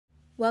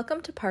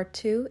Welcome to part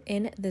 2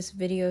 in this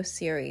video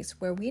series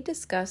where we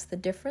discuss the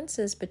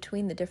differences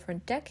between the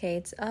different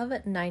decades of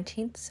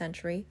 19th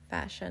century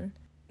fashion.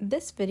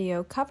 This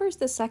video covers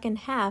the second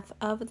half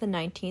of the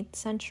 19th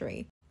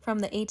century, from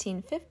the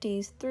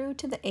 1850s through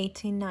to the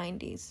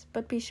 1890s,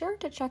 but be sure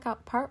to check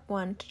out part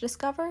 1 to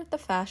discover the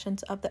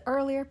fashions of the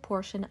earlier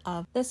portion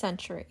of the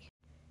century.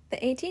 The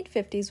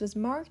 1850s was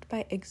marked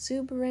by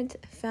exuberant,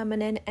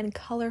 feminine, and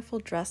colorful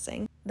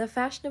dressing. The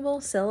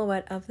fashionable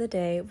silhouette of the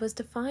day was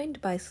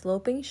defined by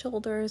sloping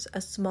shoulders,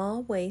 a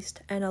small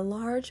waist, and a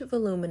large,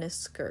 voluminous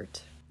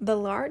skirt. The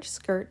large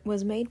skirt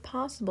was made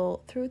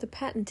possible through the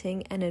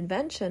patenting and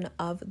invention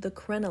of the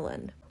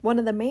crinoline. One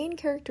of the main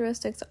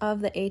characteristics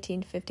of the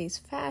 1850s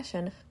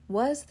fashion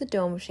was the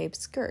dome-shaped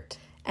skirt,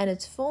 and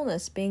its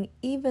fullness being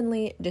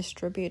evenly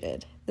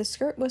distributed. The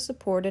skirt was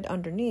supported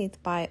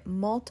underneath by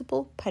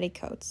multiple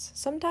petticoats,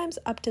 sometimes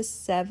up to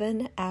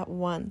 7 at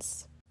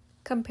once.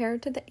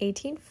 Compared to the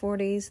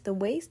 1840s, the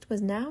waist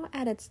was now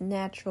at its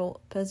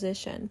natural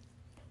position.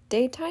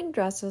 Daytime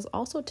dresses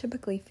also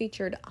typically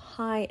featured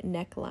high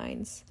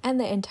necklines, and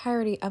the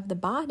entirety of the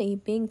body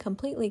being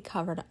completely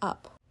covered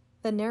up.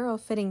 The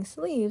narrow-fitting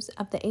sleeves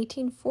of the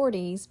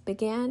 1840s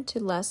began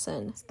to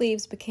lessen.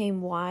 Sleeves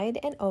became wide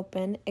and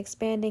open,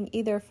 expanding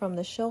either from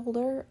the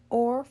shoulder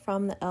or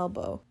from the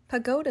elbow.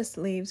 Pagoda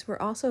sleeves were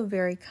also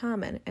very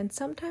common and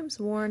sometimes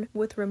worn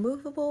with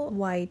removable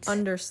white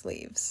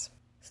undersleeves.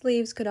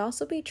 Sleeves could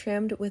also be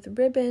trimmed with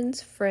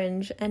ribbons,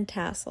 fringe, and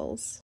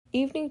tassels.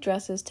 Evening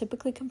dresses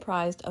typically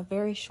comprised of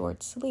very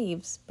short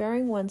sleeves,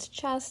 bearing one's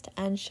chest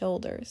and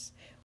shoulders,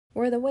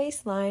 where the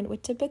waistline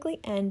would typically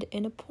end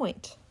in a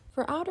point.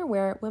 For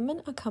outerwear,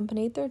 women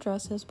accompanied their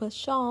dresses with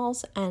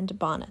shawls and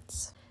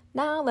bonnets.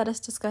 Now let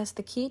us discuss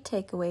the key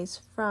takeaways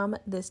from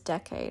this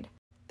decade.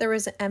 There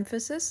is an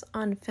emphasis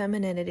on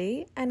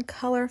femininity and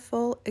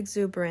colorful,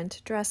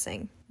 exuberant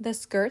dressing. The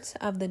skirts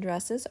of the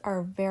dresses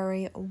are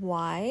very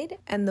wide,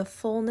 and the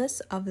fullness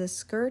of the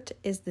skirt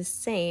is the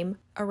same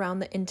around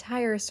the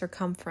entire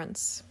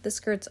circumference. The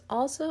skirts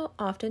also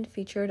often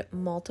featured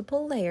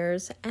multiple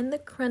layers, and the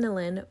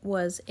crinoline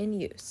was in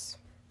use.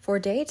 For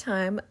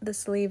daytime, the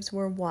sleeves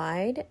were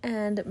wide,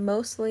 and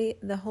mostly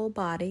the whole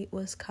body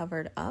was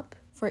covered up.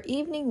 For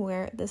evening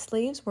wear, the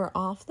sleeves were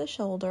off the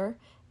shoulder,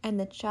 and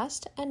the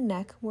chest and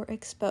neck were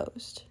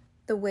exposed.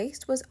 The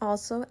waist was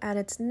also at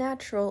its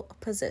natural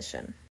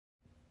position.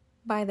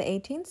 By the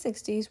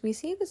 1860s, we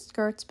see the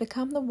skirts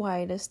become the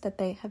widest that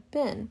they have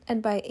been,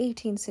 and by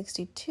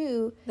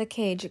 1862, the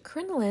cage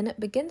crinoline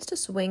begins to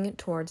swing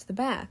towards the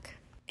back.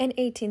 In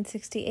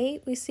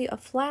 1868, we see a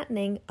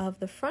flattening of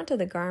the front of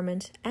the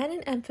garment and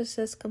an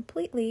emphasis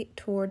completely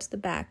towards the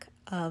back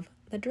of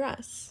the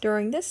dress.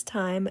 During this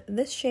time,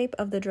 this shape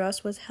of the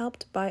dress was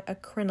helped by a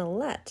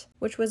crinolette,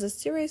 which was a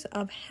series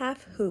of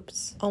half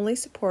hoops, only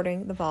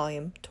supporting the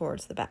volume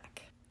towards the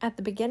back. At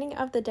the beginning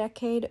of the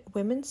decade,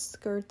 women's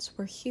skirts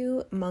were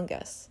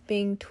humongous,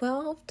 being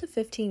 12 to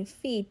 15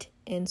 feet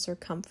in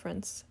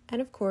circumference,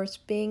 and of course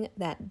being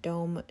that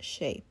dome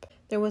shape.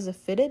 There was a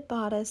fitted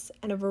bodice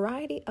and a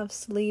variety of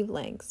sleeve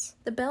lengths.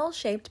 The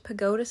bell-shaped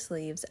pagoda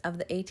sleeves of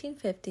the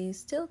 1850s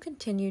still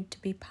continued to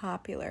be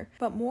popular,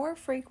 but more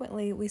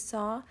frequently we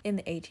saw in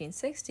the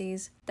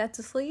 1860s that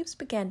the sleeves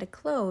began to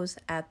close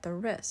at the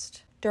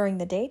wrist. During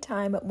the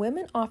daytime,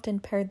 women often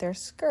paired their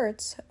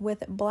skirts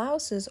with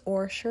blouses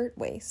or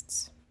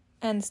shirtwaists,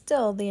 and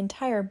still the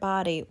entire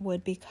body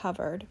would be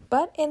covered.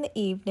 But in the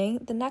evening,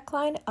 the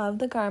neckline of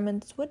the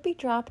garments would be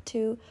dropped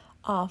to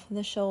off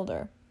the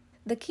shoulder.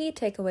 The key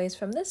takeaways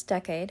from this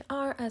decade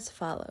are as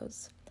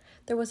follows.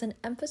 There was an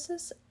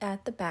emphasis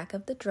at the back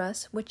of the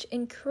dress, which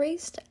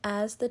increased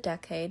as the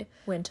decade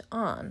went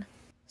on.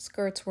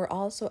 Skirts were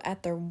also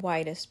at their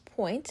widest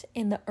point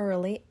in the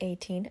early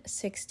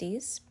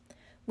 1860s.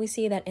 We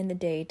see that in the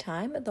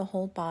daytime, the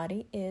whole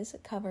body is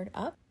covered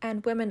up,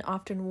 and women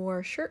often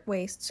wore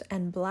shirtwaists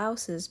and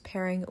blouses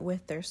pairing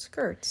with their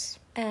skirts.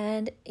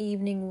 And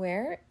evening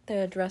wear,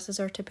 the dresses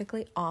are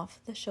typically off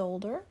the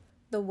shoulder.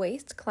 The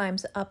waist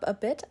climbs up a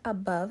bit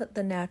above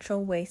the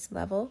natural waist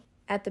level.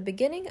 At the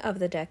beginning of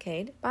the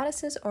decade,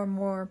 bodices are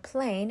more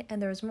plain and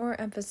there is more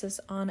emphasis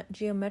on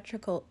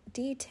geometrical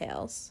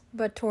details.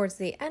 But towards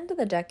the end of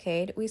the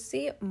decade, we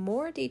see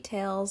more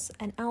details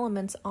and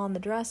elements on the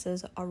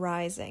dresses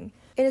arising.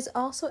 It is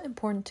also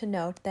important to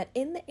note that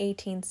in the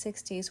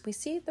 1860s, we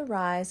see the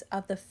rise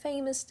of the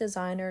famous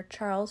designer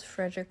Charles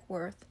Frederick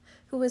Worth,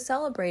 who was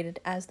celebrated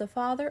as the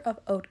father of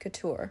haute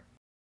couture.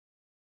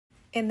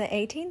 In the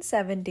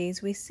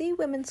 1870s, we see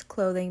women's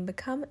clothing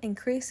become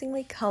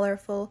increasingly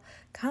colorful,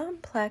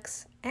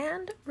 complex,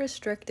 and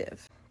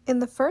restrictive. In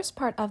the first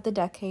part of the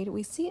decade,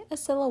 we see a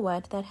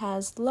silhouette that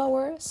has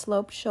lower,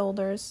 sloped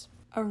shoulders,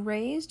 a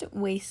raised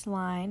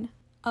waistline,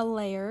 a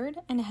layered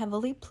and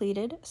heavily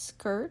pleated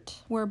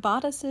skirt, where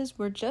bodices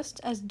were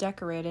just as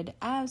decorated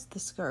as the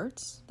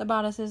skirts. The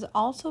bodices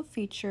also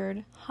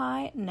featured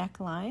high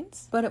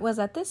necklines, but it was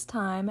at this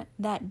time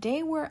that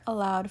they were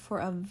allowed for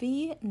a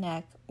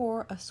V-neck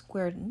or a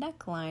squared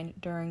neckline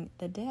during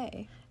the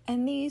day.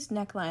 and these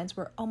necklines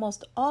were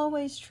almost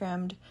always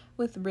trimmed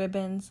with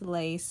ribbons,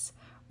 lace,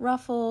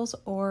 ruffles,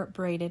 or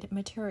braided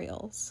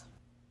materials.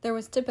 There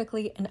was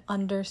typically an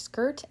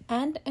underskirt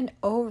and an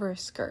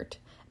overskirt,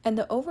 and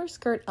the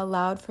overskirt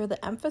allowed for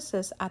the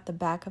emphasis at the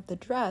back of the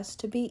dress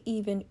to be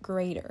even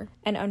greater,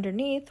 and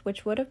underneath,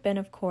 which would have been,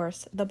 of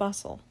course, the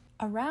bustle.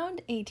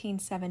 Around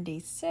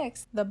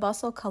 1876, the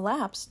bustle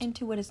collapsed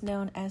into what is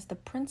known as the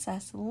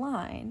princess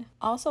line,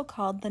 also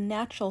called the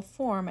natural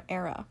form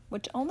era,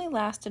 which only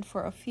lasted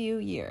for a few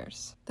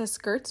years. The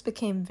skirts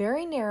became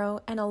very narrow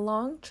and a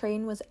long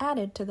train was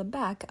added to the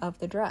back of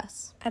the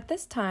dress. At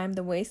this time,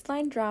 the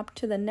waistline dropped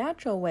to the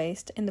natural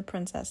waist in the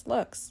princess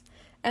looks,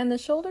 and the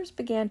shoulders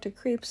began to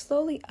creep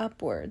slowly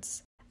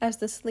upwards as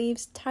the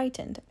sleeves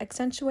tightened,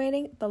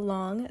 accentuating the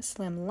long,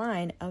 slim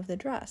line of the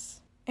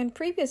dress. In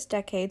previous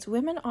decades,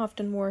 women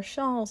often wore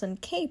shawls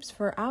and capes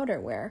for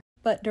outerwear,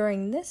 but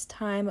during this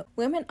time,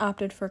 women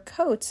opted for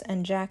coats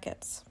and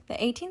jackets. The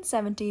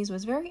 1870s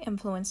was very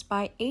influenced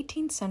by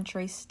 18th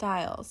century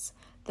styles.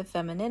 The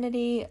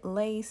femininity,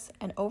 lace,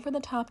 and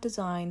over-the-top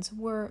designs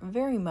were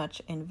very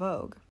much in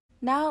vogue.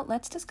 Now,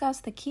 let's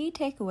discuss the key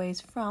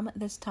takeaways from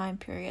this time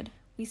period.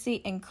 We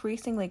see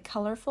increasingly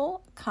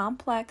colorful,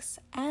 complex,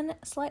 and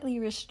slightly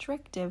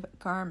restrictive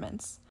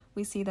garments.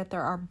 We see that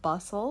there are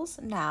bustles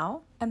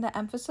now, and the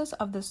emphasis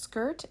of the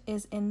skirt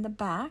is in the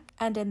back,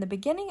 and in the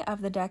beginning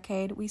of the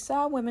decade, we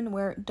saw women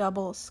wear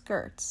double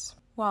skirts,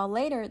 while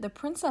later the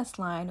princess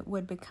line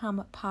would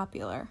become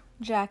popular.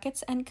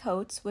 Jackets and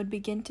coats would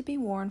begin to be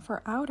worn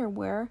for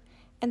outerwear,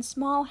 and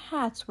small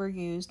hats were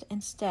used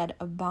instead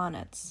of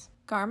bonnets.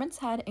 Garments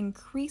had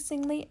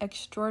increasingly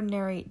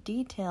extraordinary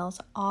details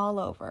all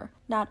over,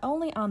 not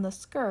only on the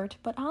skirt,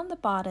 but on the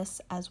bodice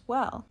as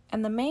well.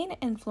 And the main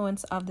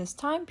influence of this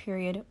time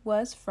period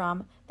was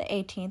from the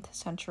 18th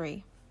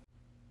century.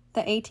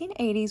 The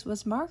 1880s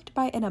was marked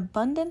by an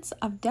abundance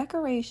of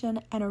decoration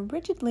and a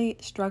rigidly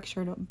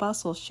structured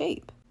bustle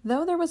shape.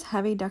 Though there was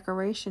heavy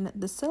decoration,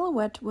 the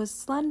silhouette was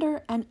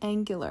slender and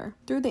angular.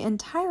 Through the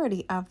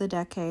entirety of the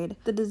decade,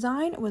 the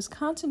design was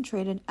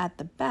concentrated at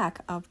the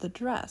back of the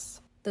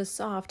dress. The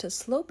soft,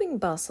 sloping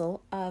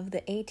bustle of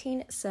the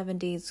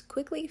 1870s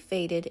quickly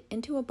faded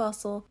into a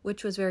bustle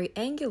which was very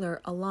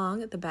angular along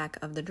the back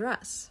of the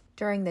dress.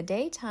 During the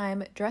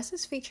daytime,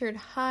 dresses featured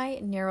high,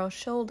 narrow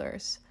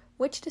shoulders,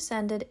 which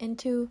descended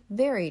into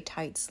very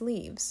tight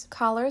sleeves.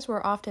 Collars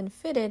were often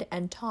fitted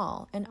and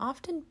tall, and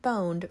often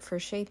boned for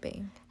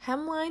shaping.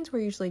 Hemlines were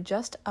usually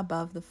just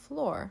above the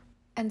floor,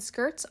 and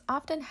skirts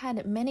often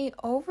had many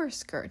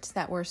overskirts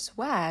that were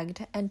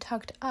swagged and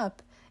tucked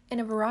up in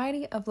a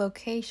variety of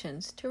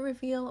locations to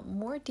reveal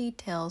more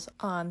details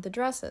on the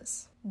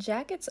dresses.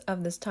 Jackets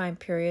of this time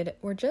period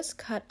were just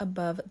cut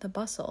above the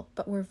bustle,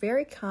 but were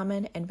very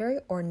common and very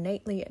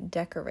ornately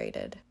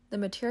decorated. The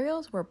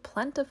materials were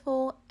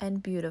plentiful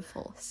and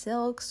beautiful.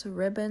 Silks,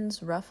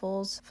 ribbons,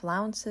 ruffles,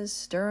 flounces,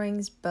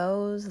 stirrings,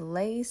 bows,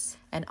 lace,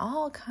 and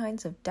all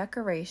kinds of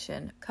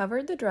decoration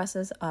covered the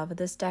dresses of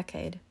this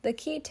decade. The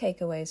key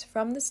takeaways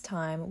from this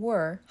time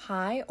were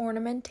high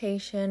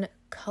ornamentation,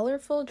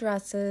 colorful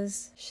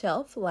dresses,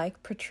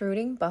 shelf-like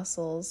protruding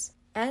bustles,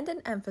 and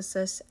an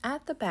emphasis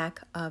at the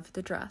back of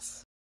the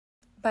dress.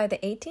 By the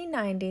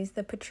 1890s,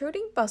 the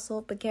protruding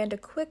bustle began to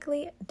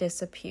quickly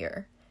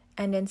disappear,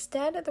 and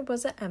instead there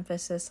was an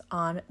emphasis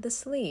on the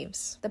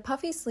sleeves. The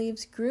puffy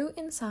sleeves grew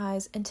in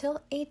size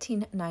until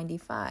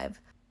 1895,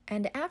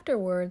 and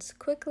afterwards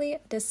quickly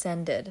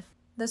descended.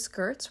 The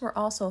skirts were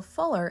also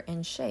fuller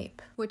in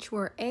shape, which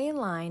were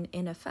A-line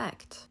in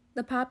effect.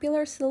 The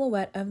popular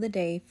silhouette of the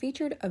day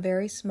featured a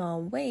very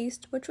small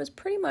waist, which was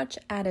pretty much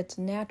at its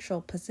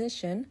natural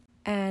position.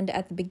 And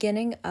at the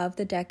beginning of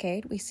the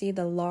decade, we see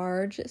the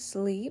large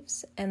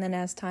sleeves, and then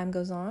as time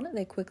goes on,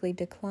 they quickly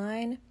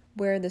decline,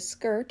 where the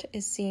skirt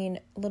is seen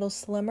a little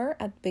slimmer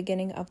at the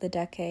beginning of the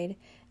decade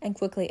and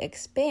quickly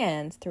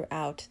expands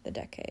throughout the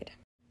decade.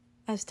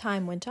 As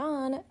time went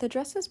on, the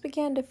dresses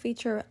began to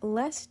feature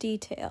less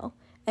detail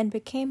and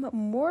became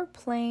more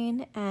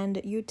plain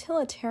and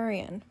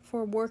utilitarian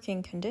for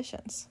working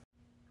conditions.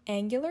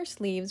 Angular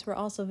sleeves were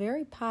also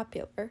very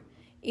popular,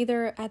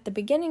 either at the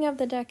beginning of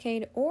the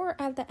decade or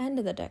at the end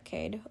of the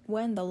decade,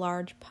 when the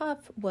large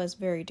puff was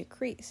very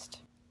decreased.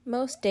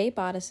 Most day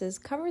bodices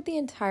covered the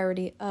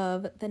entirety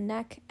of the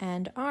neck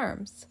and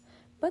arms,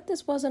 but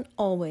this wasn't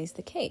always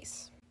the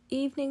case.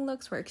 Evening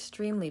looks were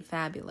extremely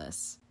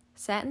fabulous.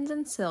 Satins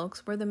and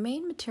silks were the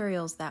main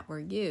materials that were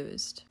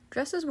used.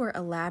 Dresses were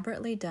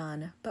elaborately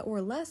done, but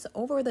were less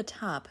over the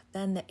top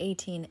than the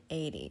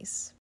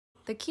 1880s.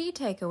 The key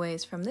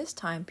takeaways from this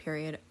time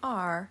period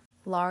are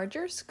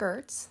larger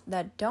skirts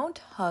that don't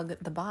hug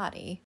the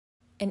body,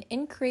 an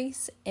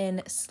increase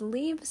in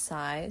sleeve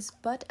size,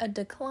 but a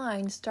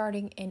decline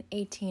starting in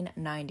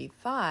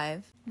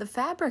 1895. The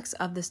fabrics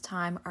of this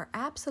time are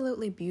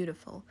absolutely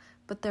beautiful,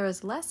 but there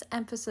is less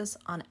emphasis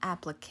on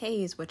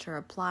appliques which are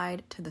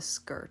applied to the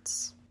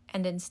skirts,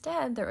 and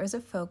instead there is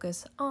a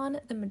focus on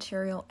the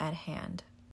material at hand.